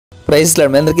Praise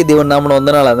lord. మీ అందరికీ దేవుని నామమున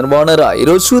వందనాలు. అందరూ బాగున్నారా?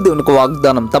 ఈరోజు దేవునికి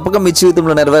వాగ్దానం తప్పక మీ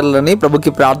జీవితంలో నెరవేరాలని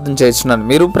ప్రభుకి ప్రార్థన చేస్తున్నాను.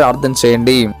 మీరు ప్రార్థన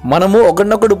చేయండి. మనము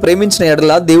ఒకరినొకడు ప్రేమించిన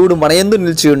ఎడల దేవుడు మన యందు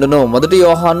నిలిచి ఉండును. 1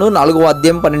 యోహాను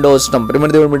 4:12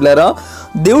 ప్రియమైన దేవుని బిడ్డలారా,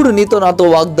 దేవుడు నీతో నాతో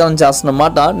వాగ్దానం చేస్తున్న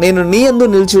మాట, నేను నీ యందు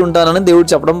నిలిచి ఉంటానని దేవుడు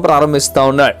చెప్పడం ప్రారంభిస్తా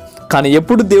ఉన్నాడు. కానీ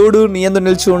ఎప్పుడు దేవుడు నీ యందు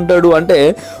నిలిచి ఉంటాడు అంటే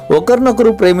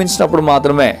ఒకరినొకరు ప్రేమించినప్పుడు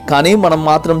మాత్రమే. కానీ మనం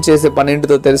మాత్రం చేసే పని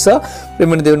ఏంటిదో తెలుసా?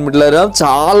 ప్రియమైన దేవుని బిడ్డలారా,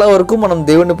 చాలా వరకు మనం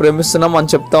దేవుడిని ప్రేమిస్తున్నాం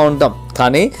అని చెప్తా ఉంటాం.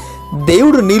 కానీ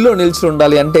దేవుడు నీలో నిలిచి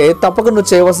ఉండాలి అంటే తప్పక నువ్వు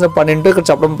చేయవలసిన పని ఏంటో ఇక్కడ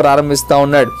చెప్పడం ప్రారంభిస్తా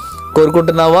ఉన్నాడు.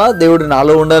 కోరుకుంటున్నావా దేవుడు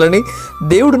నాలో ఉండాలని?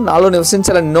 దేవుడు నాలో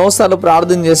నివసించాలని ఎన్నోసార్లు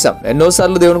ప్రార్థన చేశాం,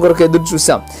 ఎన్నోసార్లు దేవుని కొరకు ఎదురు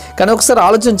చూసాం. కానీ ఒకసారి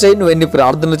ఆలోచన చేయి, నువ్వు ఎన్ని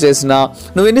ప్రార్థనలు చేసినా,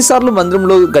 నువ్వు ఎన్నిసార్లు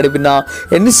మందిరంలో గడిపినా,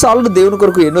 ఎన్నిసార్లు దేవుని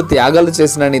కొరకు ఎన్నో త్యాగాలు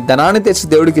చేసినా, నీ ధనాన్ని తెచ్చి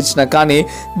దేవుడికి ఇచ్చినా, కానీ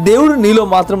దేవుడు నీలో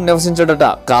మాత్రం నివసించడట.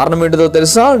 కారణం ఏంటిదో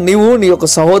తెలుసా? నీవు నీ యొక్క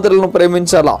సహోదరులను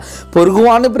ప్రేమించాలా,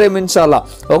 పొరుగువాన్ని ప్రేమించాలా,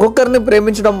 ఒక్కొక్కరిని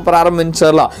ప్రేమించడం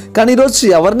ప్రారంభించాలా. కానీ ఈరోజు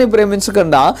ఎవరిని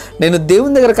ప్రేమించకుండా నేను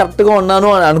దేవుని దగ్గర కరెక్ట్గా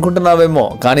ఉన్నాను అని అనుకుంటున్నావేమో.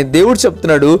 కానీ దేవుడు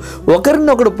చెప్తున్నాడు,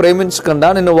 ఒకరినొకడు ప్రేమించకుండా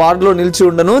నేను వారిలో నిలిచి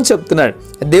ఉండను అని చెప్తున్నాడు.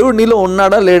 దేవుడు నీలో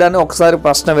ఉన్నాడా లేడా అని ఒకసారి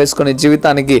ప్రశ్న వేసుకొని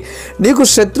జీవితానికి. నీకు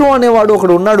శత్రువు అనేవాడు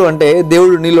ఒకడు ఉన్నాడు అంటే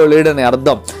దేవుడు నీలో లేడని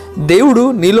అర్థం. దేవుడు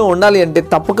నీలో ఉండాలి అంటే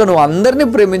తప్పక నువ్వు అందరినీ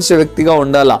ప్రేమించే వ్యక్తిగా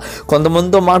ఉండాలా.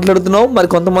 కొంతమందితో మాట్లాడుతున్నావు, మరి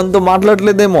కొంతమందితో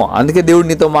మాట్లాడలేదేమో, అందుకే దేవుడు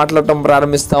నీతో మాట్లాడటం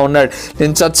ప్రారంభిస్తూ ఉన్నాడు.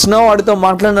 నేను చచ్చినా వాడితో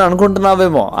మాట్లాడని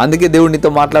అనుకుంటున్నావేమో, అందుకే దేవుడు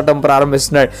నీతో మాట్లాడటం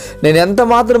ప్రారంభిస్తున్నాడు. నేను ఎంత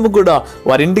మాత్రము కూడా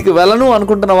వారి ఇంటికి వెళ్ళను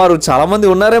అనుకుంటున్న వారు చాలా మంది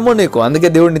ఉన్నారేమో నీకు, అందుకే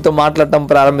దేవుడు నీతో మాట్లాడటం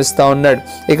ప్రారంభిస్తూ ఉన్నాడు.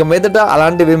 ఇక మీదట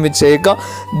అలాంటివి ఏమి చేయక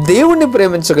దేవుణ్ణి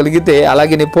ప్రేమించగలిగితే,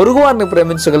 అలాగే నీ పొరుగు వారిని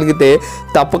ప్రేమించగలిగితే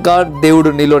తప్పక దేవుడు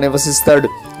నీలో నివసిస్తాడు.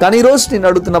 కానీ ఈరోజు నేను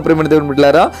అడుగుతున్న ప్రియమైన దేవుని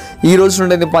బిడ్డలారా, ఈ రోజు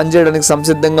నుండి నేను పని చేయడానికి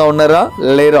సంసిద్ధంగా ఉన్నారా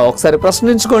లేరా? ఒకసారి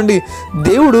ప్రశ్నించుకోండి.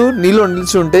 దేవుడు నీలో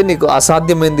నిలిచి ఉంటే నీకు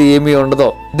అసాధ్యమైంది ఏమీ ఉండదు.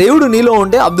 దేవుడు నీలో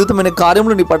ఉంటే అద్భుతమైన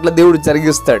కార్యములు నీ పట్ల దేవుడు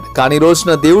జరిగిస్తాడు. కానీ ఈ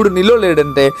రోజున దేవుడు నీలో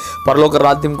లేడంటే పరలోక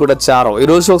రాజ్యం కూడా చారవు. ఈ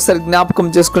రోజు ఒకసారి జ్ఞాపకం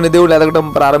చేసుకుని దేవుడు ఎదగడం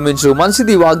ప్రారంభించు.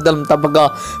 మంచిది, వాగ్దానం తప్పక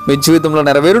మీ జీవితంలో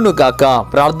నెరవేరును కాక.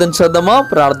 ప్రార్థన చేద్దామా?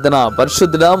 ప్రార్థన.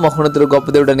 పరిశుద్ధుడా, మహోన్నతుడు, గొప్ప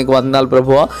దేవుడు, నీకు వందనాలు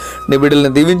ప్రభువా. నీ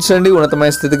బిడ్డలను దీవించండి,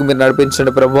 ఉన్నతమైన స్థితికి మీరు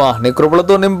నడిపించండి ప్రభువా. నీ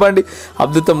కృపలతో నింపండి.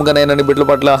 అద్భుతంగా నైనా నీ బిడ్డల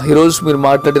పట్ల ఈరోజు మీరు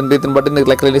మాట్లాడిన రీతిని బట్టి నీకు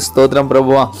లెక్కలేని స్తోత్రం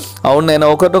ప్రభువా. అవునైనా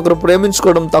ఒకరినొకరు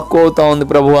ప్రేమించుకోవడం తక్కువ అవుతా ఉంది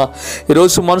ప్రభువా.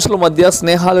 ఈరోజు మనుషుల మధ్య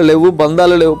స్నేహాలు లేవు,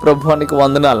 బంధాలు లేవు ప్రభువా. నీకు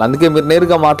వందనాలు. అందుకే మీరు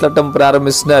నేరుగా మాట్లాడటం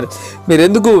ప్రారంభిస్తున్నారు. మీరు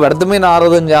ఎందుకు వ్యర్థమైన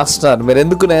ఆరాధన చేస్తున్నారు? మీరు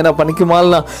ఎందుకు నైనా పనికి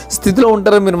మాలిన స్థితిలో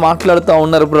ఉంటారో మీరు మాట్లాడుతూ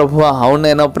ఉన్నారు ప్రభువా.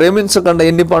 అవునైనా ప్రేమించకుండా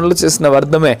ఎన్ని పనులు చేసిన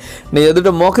వ్యర్థమే, నీ ఎదుట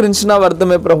మోకరించినా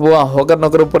వ్యర్థమే ప్రభువా.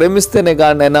 ఒకరినొకరు ప్రేమిస్తేనే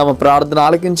కానీ నైనా మా ప్రార్థన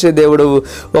ఆలకించే దేవుడు,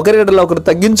 ఒకరిలో ఒకరు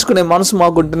తగ్గించుకునే మనసు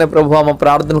మాకుంటేనే ప్రభువా మా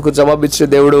ప్రార్థనకు జవాబిచ్చే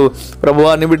దేవుడు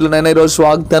ప్రభువా. నీ బిడ్డలనైనా ఈరోజు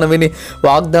వాగ్దానం విని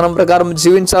వాగ్దానం ప్రకారం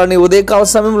జీవించాలని ఉదయకాల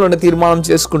సమయంలోనే తీర్మానం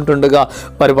చేసుకుంటుండగా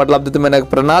వారి పట్ల అద్భుతమైన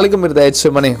ప్రణాళిక మీరు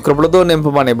దయచేయమని, కృపలతో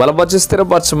నింపమని, బలపరిచి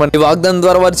స్థిరపరచమని, వాగ్దానం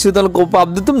ద్వారా వారి జీవితంలో గొప్ప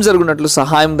అద్భుతం జరిగినట్లు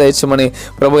సహాయం దయచేయమని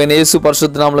ప్రభు అయిన యేసు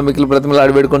పరిశుద్ధ నామములో మిక్కిలి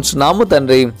బ్రతిమలాడి వేడుకొంచున్నాము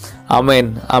తండ్రి.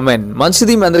 ఆమేన్, ఆమేన్.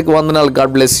 మంచిది, మీ అందరికీ వందనాలు.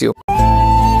 God bless you.